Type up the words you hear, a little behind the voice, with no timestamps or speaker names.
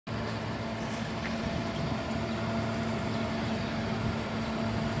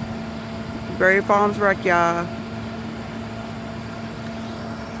Berry Farms Rec, y'all.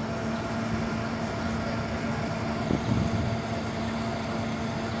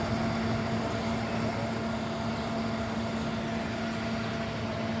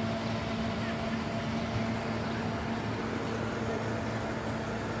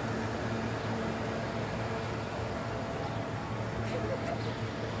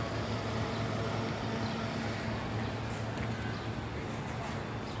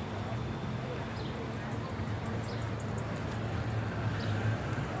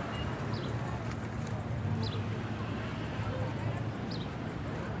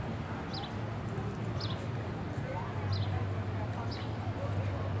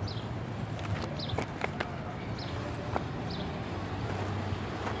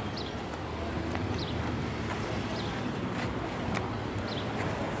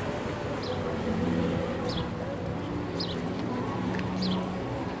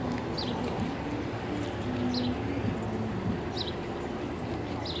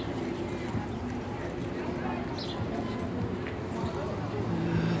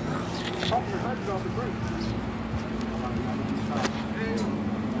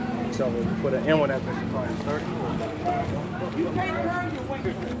 So we put an M on that picture. 30. You came earlier.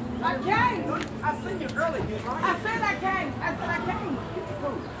 I came. I seen you earlier. I said I came. I said I came. Get the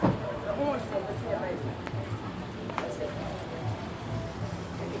food. The orange one. That's here, baby.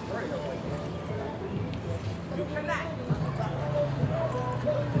 You cannot.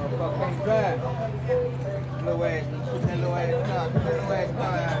 Can't drive. Little ass. Put that little ass car. Put that little ass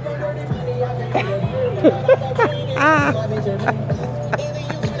car out.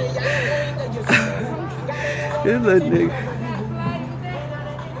 This little nigga.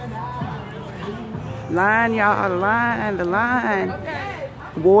 Line, y'all, the line.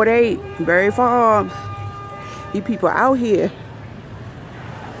 Ward 8, Berry Farms. These people out here.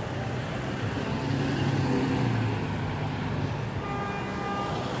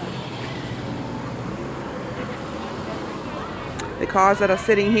 The cars that are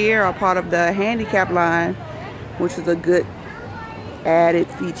sitting here are part of the handicap line, which is a good added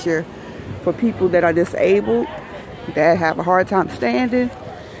feature for people that are disabled, that have a hard time standing.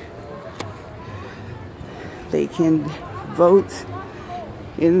 They can vote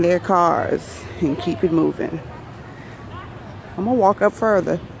in their cars and keep it moving. I'm gonna walk up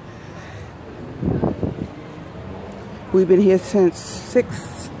further. We've been here since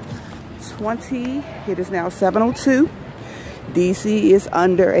 6:20. It is now 7:02. DC is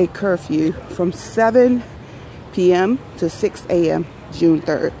under a curfew from 7 p.m. to 6 a.m. June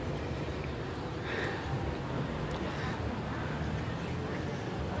 3rd.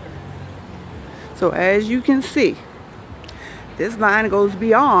 So as you can see, this line goes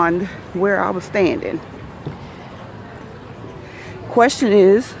beyond where I was standing. Question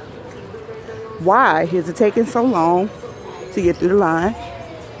is, why is it taking so long to get through the line?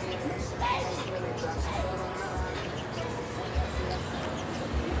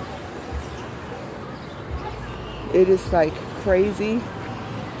 It is like crazy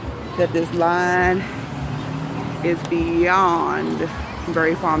that this line is beyond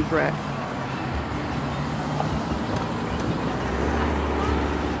Berry Farms Rec.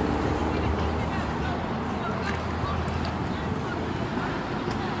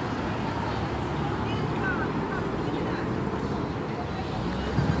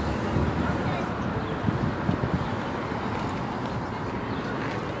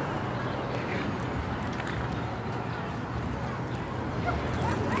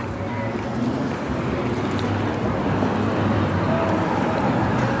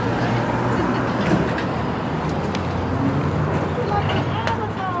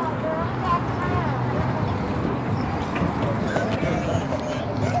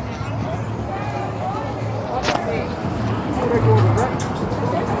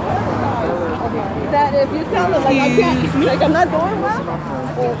 That if you tell them, like, I can't, like, I'm not doing well.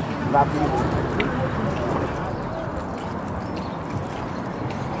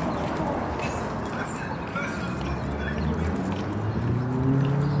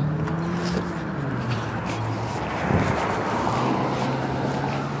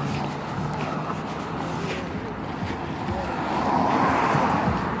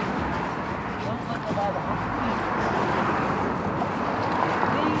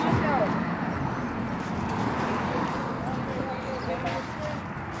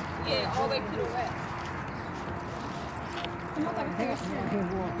 All the way to the west.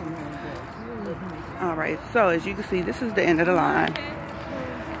 All right, so as you can see, this is the end of the line.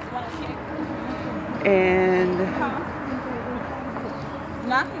 And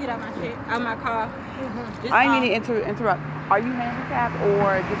No, I can get out my shit, out my car. I ain't mean to interrupt. Are you handicapped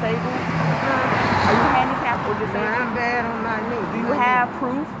or disabled? Are you handicapped or disabled? I'm bad on my knees. Do you have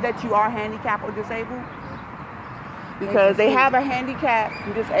proof that you are handicapped or disabled? Because they have a handicapped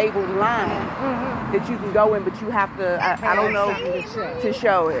and disabled line that you can go in, but you have to, I don't know, to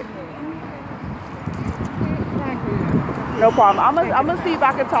show it. No problem. I'm gonna see if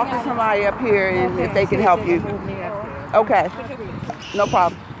I can talk to somebody up here and if they can help you. Okay. No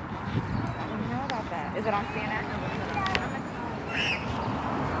problem. Is it on CNN?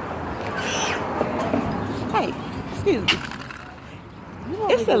 Hey, excuse me.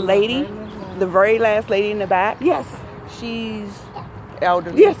 It's a lady, the very last lady in the back. Yes. She's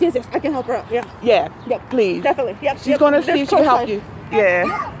elderly. Yes. I can help her out. Yeah. Yeah. Please. Definitely. Yep. She's gonna see if she can help you. Yeah.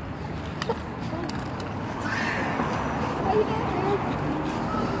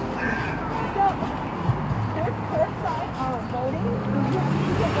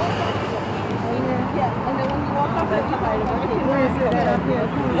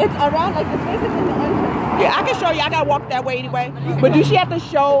 It's around like the spaces in the entrance. Yeah, I can show you. I gotta walk that way anyway. But do she have to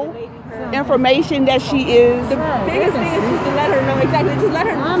show information that she is? The biggest thing is just to let her know exactly. Just let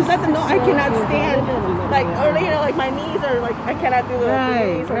them know I cannot stand, like, or you know, like my knees are like I cannot do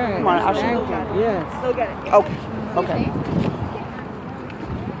the knees. Come on, I'll show you. Yes. Still get it. Okay.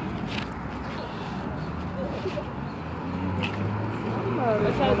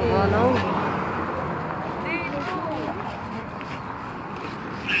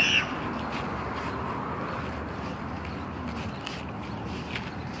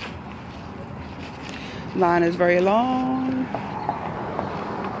 Line is very long.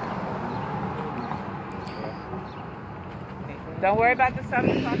 Don't worry about the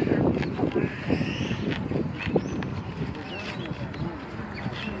substructure.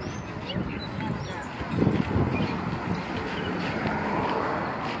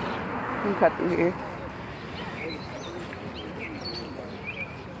 You can cut through here.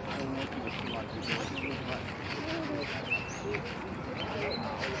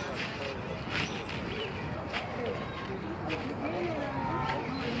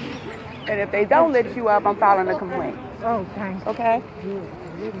 And if they don't let you up, I'm filing a complaint. Oh, thanks. Okay?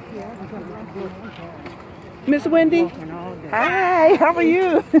 Miss Wendy? Hi, how are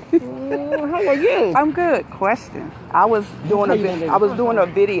you? How are you? I'm good. Question. I was doing a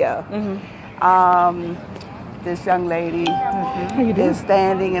video. This young lady is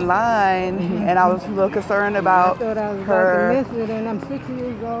standing in line, and I was a little concerned about I thought I was her. about to miss it, and I'm 60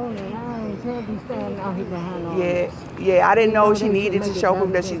 years old, and I can't be standing out here behind all this. Yeah. I didn't know she needed to show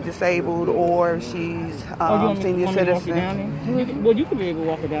proof that she's disabled or she's senior citizen. Well, you can be able to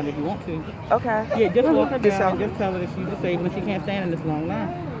walk her down if you want to. Okay. Yeah, just walk her down. Just tell her that she's disabled and she can't stand in this long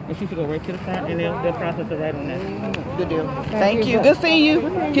line. And she should go right to the front, and they'll process her right on that. Good deal. Thank you. Good seeing you.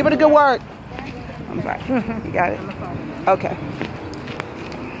 Keep it a good work. I'm sorry. You got it? Okay.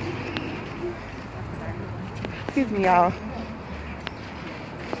 Excuse me, y'all.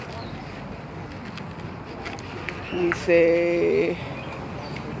 Let me see.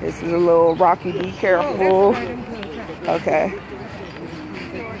 This is a little rocky. Be careful. Okay.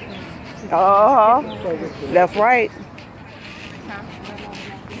 That's right.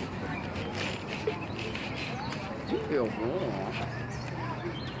 You feel warm.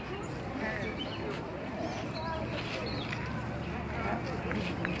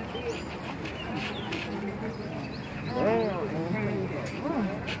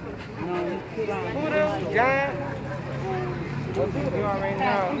 You already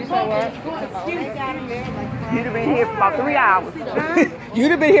know. You know what? You'd have been here for about 3 hours.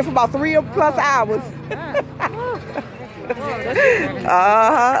 You'd have been here for about 3+ hours.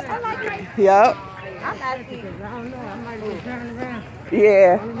 Yep. I don't know. I might be turning around.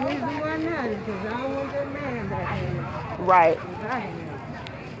 Yeah. The reason why not is because I don't want that man back here. Right.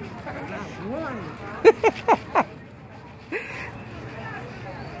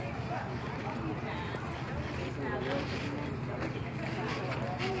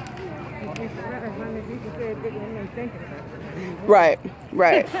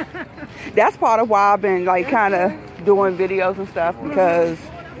 Right. That's part of why I've been like kind of doing videos and stuff, because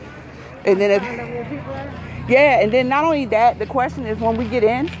and then not only that, the question is when we get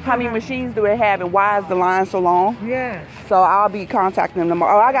in, how many machines do they have and why is the line so long? Yeah. So I'll be contacting them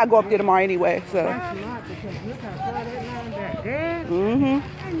tomorrow. Oh, I gotta go up there tomorrow anyway. So. Ain't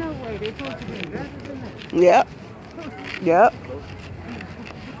no way they supposed to be invested in that. Yep.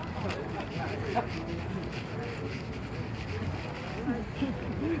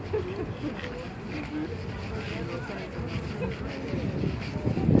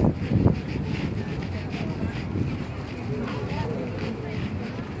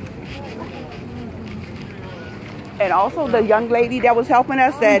 And also the young lady that was helping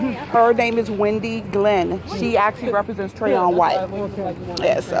us, that her name is Wendy Glenn. She actually represents Trayon White.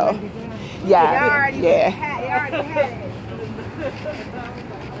 Yeah, so yeah, yeah.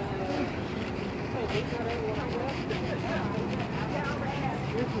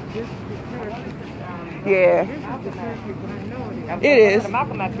 Yeah. It is.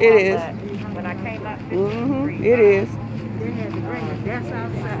 It is. When I came up, It is.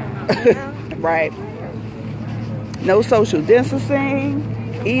 Right. No social distancing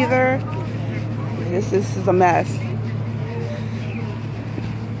either. This is a mess.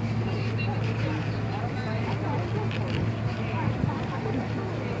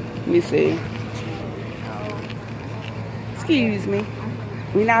 Let me see. Excuse me.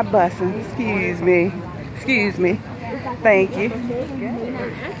 We're not bussing. Excuse me. Excuse me. Thank you.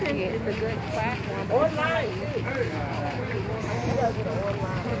 it's a good platform.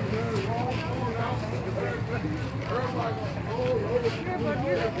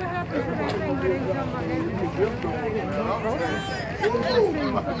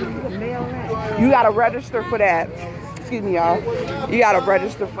 You gotta register for that. Excuse me, y'all. You gotta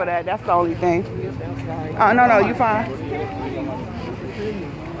register for that. That's the only thing. No, you fine.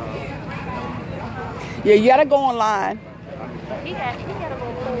 Yeah, you gotta go online.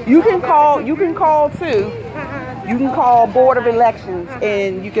 You can call too. You can call Board of Elections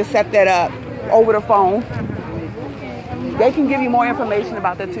and you can set that up over the phone. They can give you more information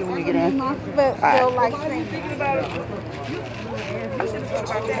about that too when you get in.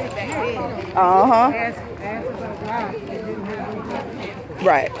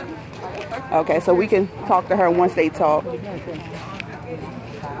 Right. Okay, so we can talk to her once they talk.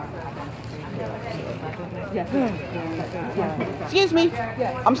 Excuse me.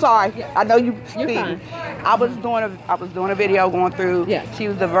 I'm sorry. I know you speak. I was doing a video going through. She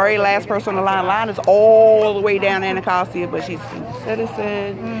was the very last person on the line. Line is all the way down in Anacostia, but she's a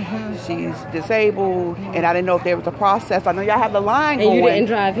citizen. She's disabled, and I didn't know if there was a process. I know y'all have the line going. And you didn't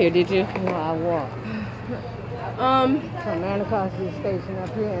drive here, did you? No, I walked. From Anacostia Station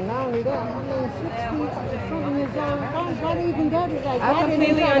up here, and not only that, I mean, 60-something years old, don't even get it. Like, I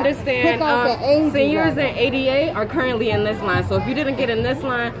completely understand. Seniors and ADA are currently in this line, so if you didn't get in this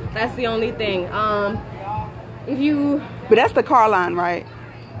line, that's the only thing. But that's the car line, right?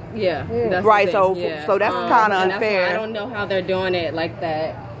 Yeah. That's right. So that's kind of unfair. I don't know how they're doing it like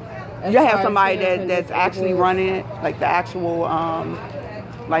that. You have somebody that's actually running it, like the actual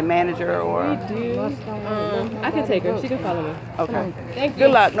like manager, or I can take her. She can follow me. Okay. Thank you.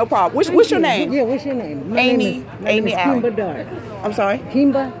 Good luck. No problem. What's your name? Yeah, what's your name? My Amy. name is Allen. Kimba Darda. I'm sorry.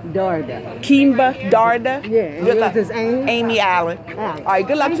 Kimba Darda. Kimba Darda. Yeah. Good luck. Is Amy? Amy Allen. All right.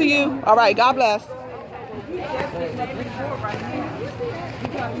 Good luck to you. All right. God bless.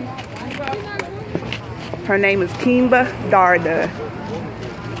 Her name is Kimba Darda.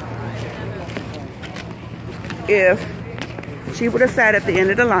 If she would have sat at the end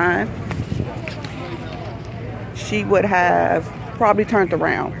of the line, she would have probably turned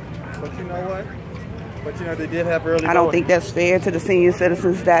around. But you know what? But you know, they did have early I don't think that's fair to the senior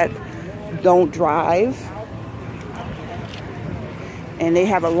citizens that don't drive. And they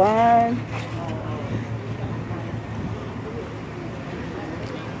have a line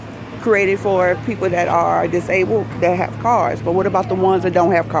created for people that are disabled that have cars. But what about the ones that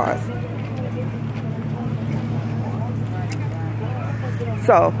don't have cars?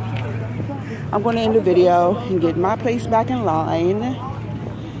 So, I'm going to end the video and get my place back in line.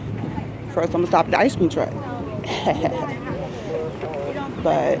 First, I'm going to stop at the ice cream truck.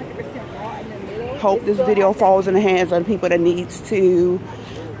 But, hope this video falls in the hands of people that needs to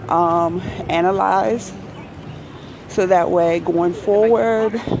analyze. So that way, going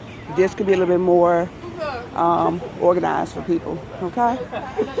forward, this could be a little bit more organized for people. Okay?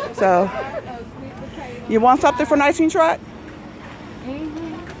 So, you want something for an ice cream truck?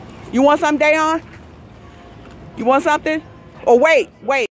 You want something, Dayon? You want something? Oh, wait.